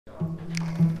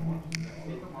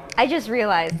I just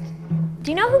realized.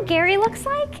 Do you know who Gary looks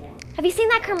like? Have you seen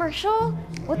that commercial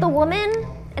with the woman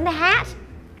and the hat?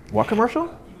 What commercial?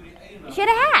 She had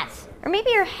a hat. Or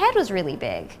maybe her head was really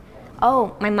big.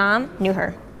 Oh, my mom knew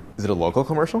her. Is it a local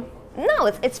commercial? No,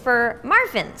 it's for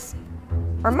Marvin's.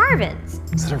 Or Marvin's.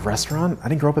 Is it a restaurant? I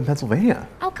didn't grow up in Pennsylvania.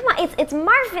 Oh, come on, it's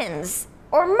Marvin's.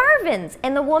 Or Marvin's.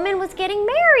 And the woman was getting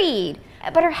married.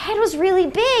 But her head was really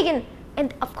big,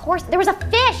 and of course, there was a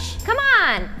fish. Come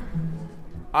on.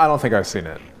 I don't think I've seen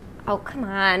it. Oh, come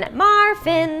on.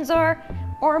 Marvin's or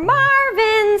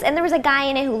Marvin's. And there was a guy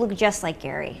in it who looked just like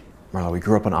Gary. Marla, we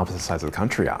grew up on opposite sides of the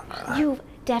country. You've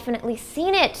definitely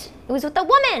seen it. It was with the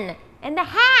woman and the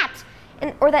hat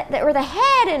and or the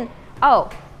head and oh,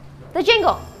 the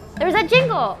jingle. There was that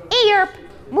jingle. Earp,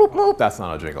 moop moop. That's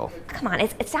not a jingle. Come on,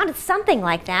 it sounded something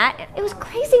like that. It was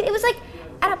crazy. It was like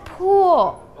at a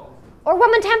pool or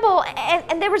Roman temple,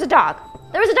 and there was a dog.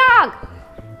 There was a dog.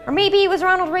 Or maybe it was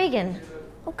Ronald Reagan.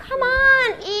 Oh, come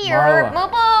on, ear,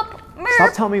 moop, moop, merp.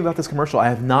 Stop telling me about this commercial. I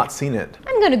have not seen it.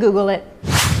 I'm gonna Google it.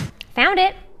 Found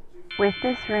it. With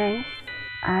this ring,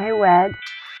 I wed.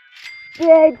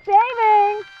 Big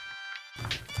savings!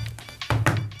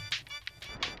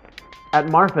 At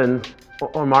Marfin's,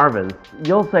 or Marvin's,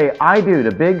 you'll say, I do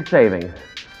to big savings.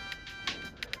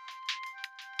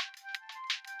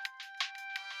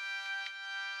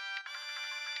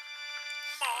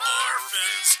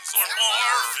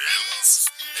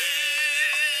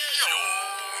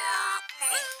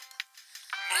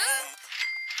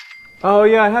 Oh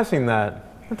yeah, I have seen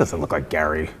that. That doesn't look like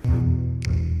Gary.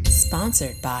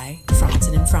 Sponsored by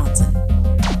Franzen and Franzen.